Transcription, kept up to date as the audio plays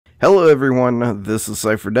Hello everyone, this is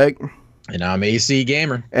Cipher. And I'm AC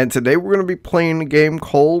Gamer. And today we're going to be playing a game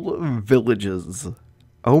called Villages.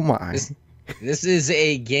 Oh my. This is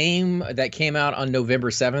a game that came out on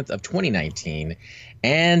November 7th of 2019.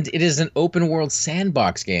 And it is an open world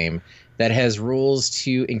sandbox game that has rules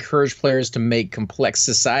to encourage players to make complex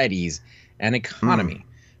societies and economy.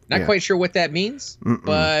 Not quite sure what that means,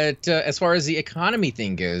 but as far as the economy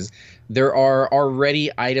thing goes, there are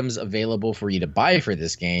already items available for you to buy for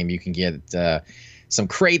this game. You can get some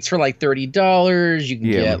crates for like $30. You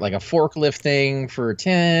can get like a forklift thing for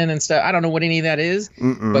 10 and stuff. I don't know what any of that is,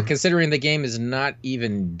 but considering the game is not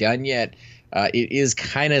even done yet, it is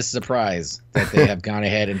kind of a surprise that they have gone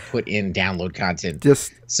ahead and put in download content.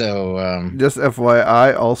 Just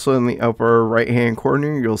FYI, also in the upper right hand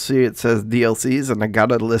corner, you'll see it says DLCs, and I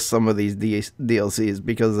gotta list some of these DLCs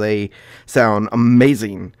because they sound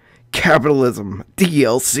amazing. Capitalism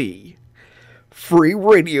DLC, free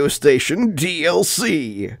radio station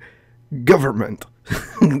DLC, government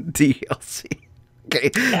DLC. Okay,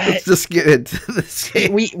 let's just get into this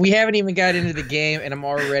game. We haven't even got into the game, and I'm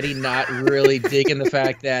already not really digging the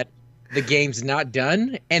fact that the game's not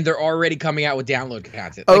done, and they're already coming out with download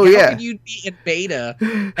content. Like, how can you be in beta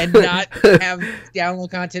and not have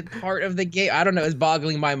download content part of the game? I don't know. It's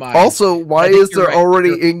boggling my mind. Also, why is there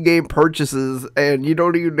already in-game purchases, and you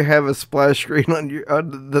don't even have a splash screen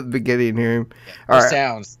on the beginning here? For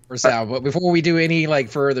sound. But before we do any like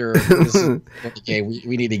further, okay,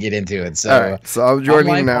 we need to get into it. So, so I'm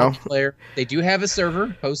joining now. They do have a server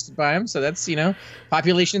hosted by them, so that's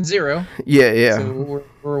population 0. Yeah. So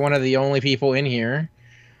we're one of the only people in here.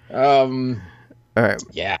 All right.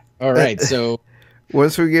 Yeah. All right. So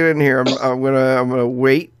once we get in here, I'm gonna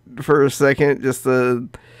wait for a second just to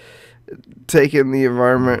take in the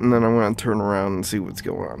environment, and then I'm gonna turn around and see what's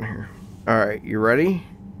going on here. All right, you ready?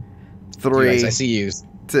 3. Yes, I see you.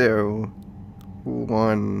 2,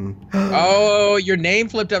 1. Oh, your name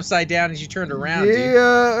flipped upside down as you turned around.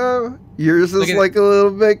 Yeah, dude. Yours is like a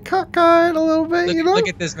little bit cockeyed, a little bit, you know? Look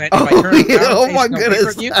at this, man. If I turn around oh my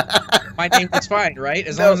goodness. From you, my name looks fine, right?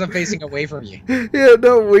 As long as I'm facing away from you. Yeah,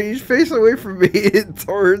 no, when you face away from me, it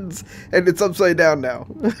turns, and it's upside down now.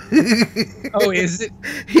 Oh, is it?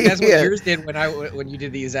 That's what yours did when you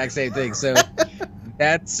did the exact same thing, so...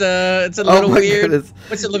 That's it's a little weird. Goodness.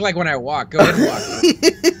 What's it look like when I walk? Go ahead and walk.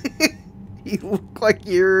 You look like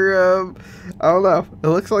you're I don't know. It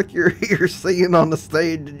looks like you're singing on the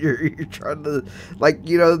stage and you're trying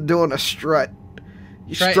to doing a strut.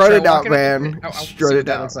 You strut it out, man. Strut it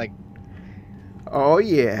out. Like. Oh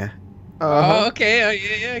yeah. Oh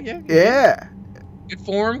okay. Yeah. Yeah. Good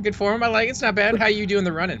form. I like it. It's not bad. How you doing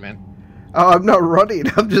the running, man? Oh, I'm not running.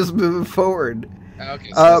 I'm just moving forward.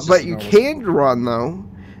 Okay, so but you can run though.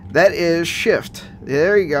 That is shift.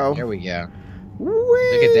 There you go. There we go. Whee!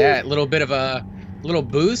 Look at that. Little bit of a little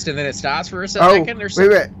boost, and then it stops for a second or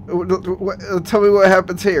something. Wait. Tell me what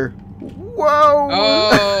happens here. Whoa!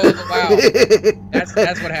 Oh wow! That's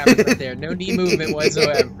what happens right there. No knee movement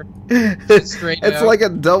whatsoever. Straight it's up. like a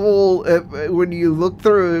double. When you look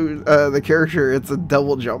through the character, it's a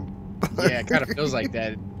double jump. Yeah, it kind of feels like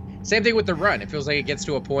that. Same thing with the run. It feels like it gets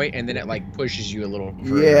to a point and then it like pushes you a little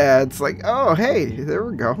further. Yeah, it's like, oh, hey, there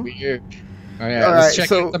we go. Weird. All right, let's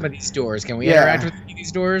check out some of these doors. Can we interact with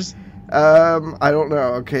these doors? I don't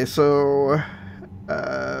know. Okay, so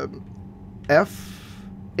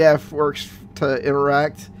F works to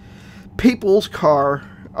interact. People's car.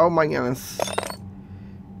 Oh my goodness.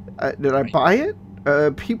 Did I buy it?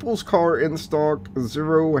 People's car in stock,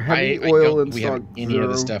 0. Heavy oil in stock, 0. We have any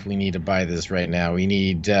of the stuff we need to buy this right now. We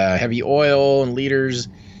need heavy oil and liters.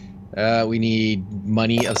 We need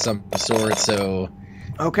money of some sort. So,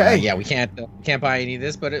 okay. Yeah, we can't buy any of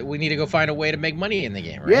this, but we need to go find a way to make money in the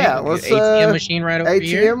game, right? Yeah, let's ATM machine right over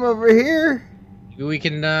here. ATM over here. We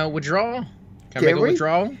can withdraw. Can I make a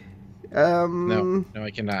withdrawal? No,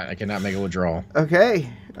 I cannot. I cannot make a withdrawal. Okay.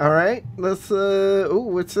 All right. Let's. Ooh,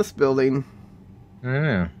 what's this building? I don't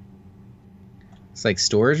know. It's like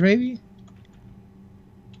storage, maybe?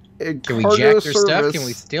 Can we jack their stuff? Can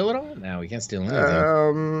we steal it all? No, we can't steal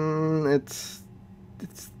anything. It's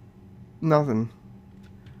nothing.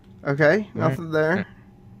 Okay, nothing there.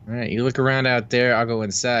 All right, you look around out there. I'll go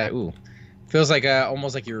inside. Ooh, feels like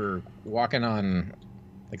almost like you're walking on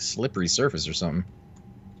like slippery surface or something.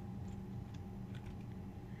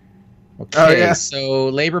 Okay, so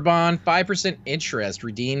labor bond, 5% interest,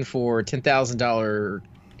 redeemed for $10,000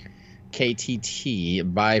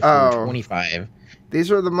 KTT, buy for 25.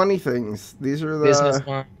 These are the money things. These are the business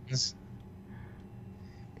bonds.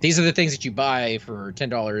 These are the things that you buy for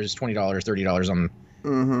 $10, $20,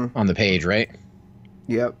 $30 on the page, right?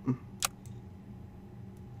 Yep.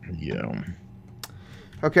 Yeah.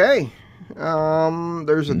 Okay.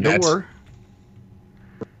 There's a Net. door.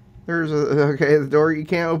 Okay, the door. You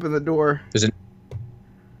can't open the door. There's a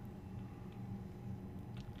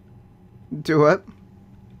Do what? Can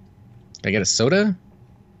I get a soda?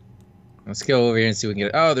 Let's go over here and see if we can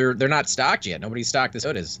get. Oh, they're not stocked yet. Nobody's stocked the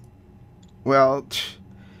sodas. Well,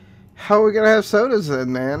 how are we gonna have sodas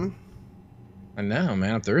then, man? I know,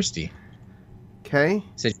 man. I'm thirsty. Okay.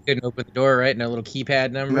 Said you couldn't open the door, right? No little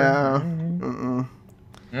keypad number. No.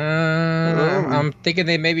 I'm thinking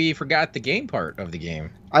they maybe forgot the game part of the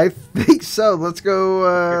game. I think so. Let's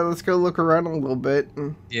go. Let's go look around a little bit.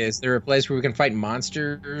 Yeah, is there a place where we can fight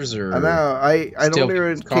monsters or? I know. I don't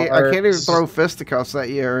even. I can't even throw fisticuffs at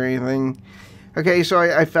you or anything. Okay, so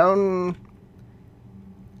I found.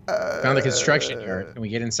 Found the construction yard. Can we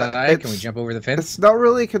get inside? Can we jump over the fence? It's not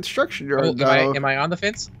really a construction yard. Oh, though. am I on the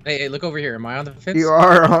fence? Hey, look over here. Am I on the fence? You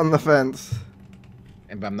are on the fence.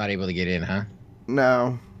 I'm not able to get in, huh?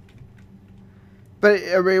 No. But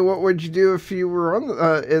I mean, what would you do if you were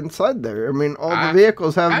on inside there? I mean, all the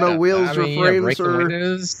vehicles have no wheels or frames or.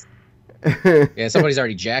 Yeah, somebody's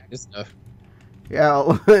already jacked this stuff.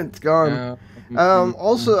 Yeah, it's gone.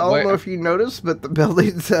 Also, I don't know if you noticed, but the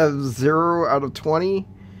buildings have 0 out of 20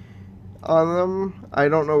 on them. I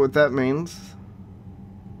don't know what that means.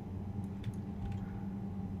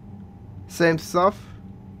 Same stuff?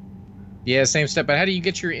 Yeah, same stuff. But how do you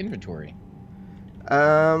get your inventory?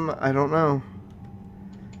 I don't know.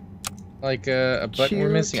 Like a button we're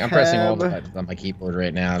missing? I'm pressing all the buttons on my keyboard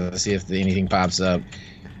right now to see if anything pops up.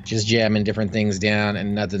 Just jamming different things down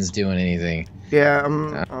and nothing's doing anything. Yeah,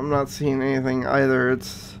 I'm not seeing anything either.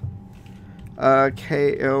 It's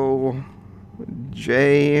KLJ.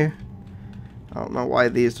 I don't know why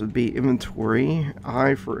these would be inventory.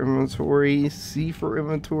 I for inventory, C for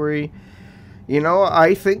inventory. You know,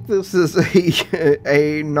 I think this is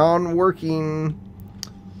a non-working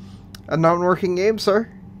game, sir.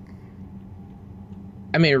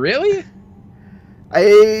 I mean, really? I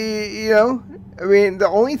mean, the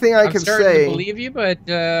only thing I can say. I'm starting to believe you, but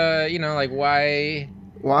like why?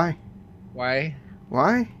 Why? Why?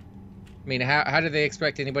 Why? I mean, how do they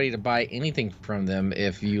expect anybody to buy anything from them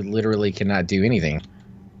if you literally cannot do anything?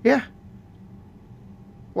 Yeah.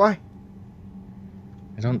 Why?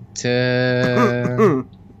 I don't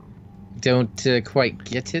quite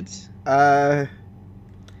get it.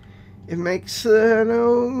 It makes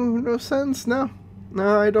no sense. No,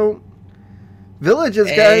 I don't. Villages,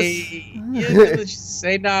 guys. Yeah, villages.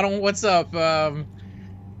 Hey, Donald, what's up? What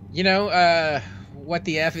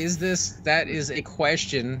the F is this? That is a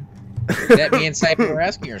question that me and Cipher are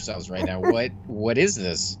asking ourselves right now. What is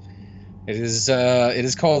this? It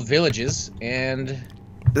is called villages, and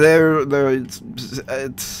there's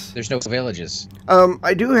no villages.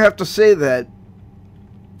 I do have to say that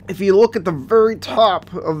if you look at the very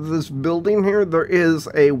top of this building here, there is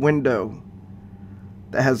a window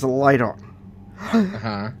that has a light on.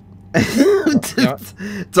 Uh-huh.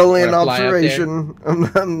 It's only an observation.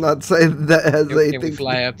 I'm not saying that has anything. Can we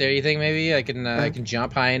fly up there? You think maybe I can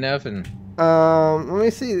jump high enough and? Let me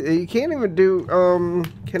see. You can't even do.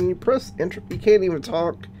 Can you press enter? You can't even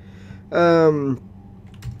talk. Can't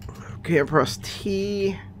press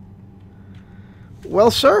T.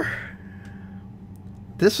 Well, sir,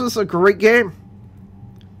 this was a great game.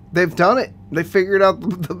 They've done it. They figured out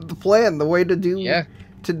the plan. The way to do. Yeah.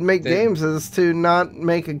 To make games is to not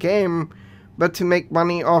make a game, but to make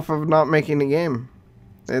money off of not making a game.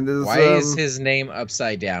 Why is his name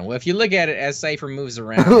upside down? Well, if you look at it as Cipher moves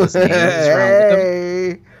around, his name moves around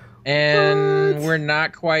with him. And we're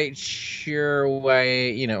not quite sure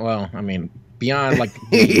why, well, I mean, beyond like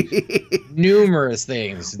the numerous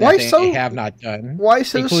things that they have not done. Why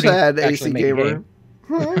so sad, AC Gamer?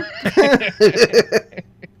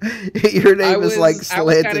 Your name is like slanted. I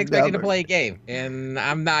was kind of expecting to play a game, and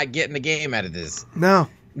I'm not getting the game out of this. No.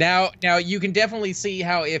 Now you can definitely see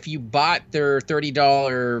how if you bought their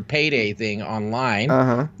 $30 payday thing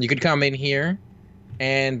online, you could come in here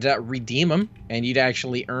and redeem them, and you'd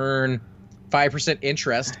actually earn 5%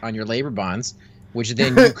 interest on your labor bonds, which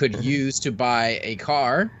then you could use to buy a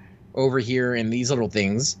car over here in these little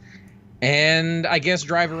things. And I guess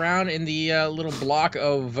drive around in the little block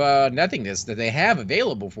of nothingness that they have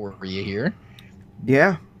available for you here.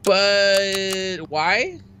 Yeah. But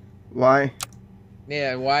why? Why?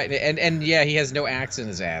 Yeah, why? And yeah, he has no axe in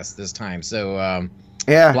his ass this time. So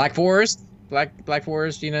yeah. Black Forest, Black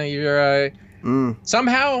Forest. You're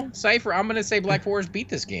somehow Cipher. I'm gonna say Black Forest beat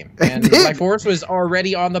this game, and Black Forest was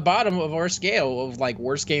already on the bottom of our scale of like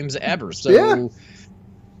worst games ever. So. Yeah.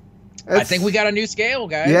 I think we got a new scale,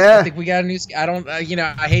 guys. Yeah. I think we got a new scale. I don't, I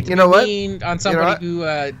hate to be mean on somebody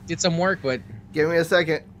who did some work, but give me a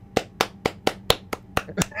second.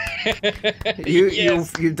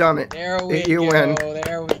 You've done it. There we you go. win.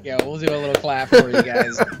 There we go. We'll do a little clap for you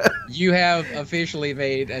guys. You have officially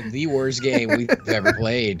made the worst game we've ever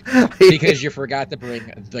played because you forgot to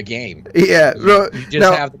bring the game. Yeah, you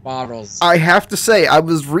just have the models. I have to say, I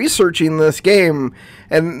was researching this game,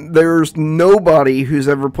 and there's nobody who's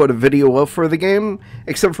ever put a video up for the game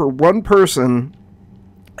except for one person.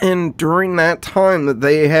 And during that time that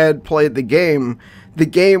they had played the game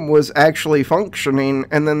was actually functioning,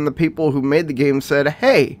 and then the people who made the game said,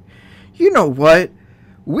 hey, you know what?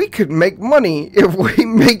 We could make money if we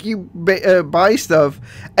make you buy stuff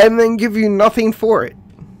and then give you nothing for it.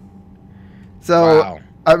 So, wow.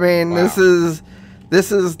 I mean, wow.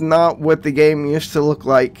 This is not what the game used to look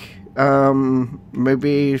like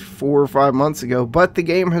maybe 4 or 5 months ago, but the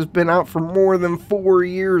game has been out for more than 4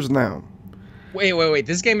 years now. Wait.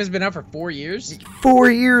 This game has been out for 4 years?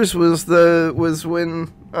 4 years was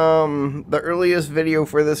when the earliest video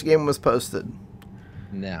for this game was posted.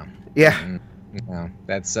 No. Yeah. No.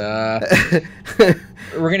 That's we're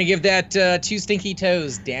gonna give that 2 stinky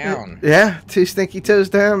toes down. Yeah, 2 stinky toes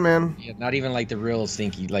down, man. Yeah, not even like the real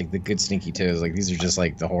stinky, like the good stinky toes. Like these are just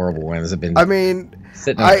like the horrible ones that have been. I mean,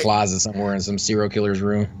 sitting in a closet somewhere in some serial killer's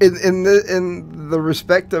room. In the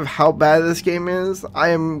respect of how bad this game is, I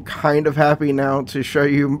am kind of happy now to show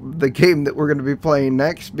you the game that we're going to be playing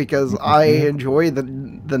next, because I enjoy the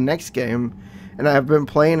next game, and I've been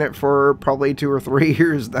playing it for probably 2 or 3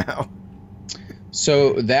 years now.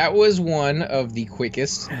 So that was one of the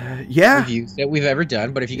quickest reviews that we've ever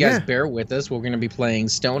done. But if you guys bear with us, we're going to be playing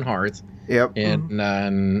Stonehearth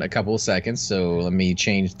in a couple of seconds. So let me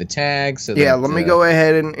change the tag. So let me go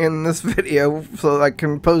ahead and end this video so I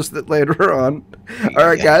can post it later on. All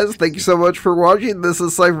right, guys, thank you so much for watching. This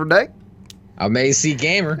is Cipher Deck. I'm AC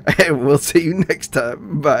Gamer. And we'll see you next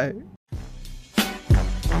time. Bye.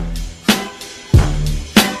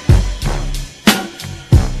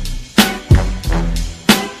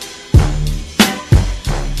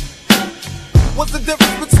 What's the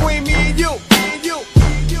difference between me and you?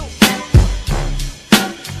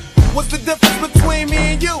 What's the difference